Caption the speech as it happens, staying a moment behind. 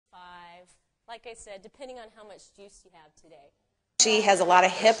like I said, depending on how much juice you have today. She has a lot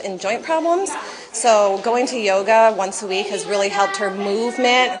of hip and joint problems, so going to yoga once a week has really helped her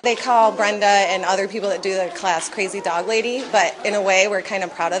movement. They call Brenda and other people that do the class crazy dog lady, but in a way we're kind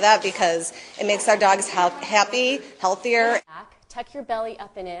of proud of that because it makes our dogs happy, healthier. Tuck your belly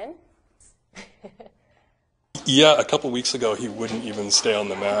up and in. Yeah, a couple weeks ago he wouldn't even stay on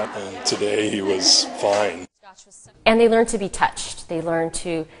the mat, and today he was fine. And they learn to be touched. They learn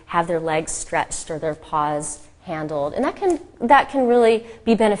to have their legs stretched or their paws handled, and that can really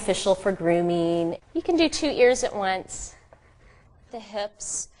be beneficial for grooming. You can do 2 ears at once, the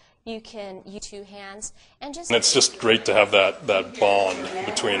hips. You can use 2 hands, and it's just great to have that bond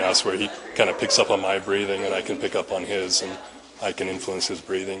between us, where he kind of picks up on my breathing and I can pick up on his, and I can influence his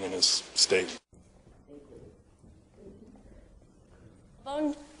breathing and his state.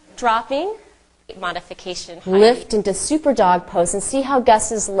 Bone dropping. Modification. Lift into super dog pose and see how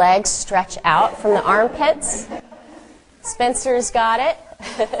Gus's legs stretch out from the armpits. Spencer's got it.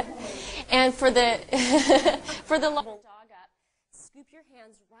 And for the dog up, scoop your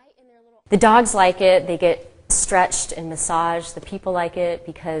hands right in their little. The dogs like it. They get stretched and massaged. The people like it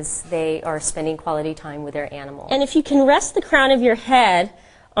because they are spending quality time with their animal. And if you can rest the crown of your head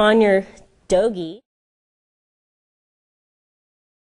on your Doggy.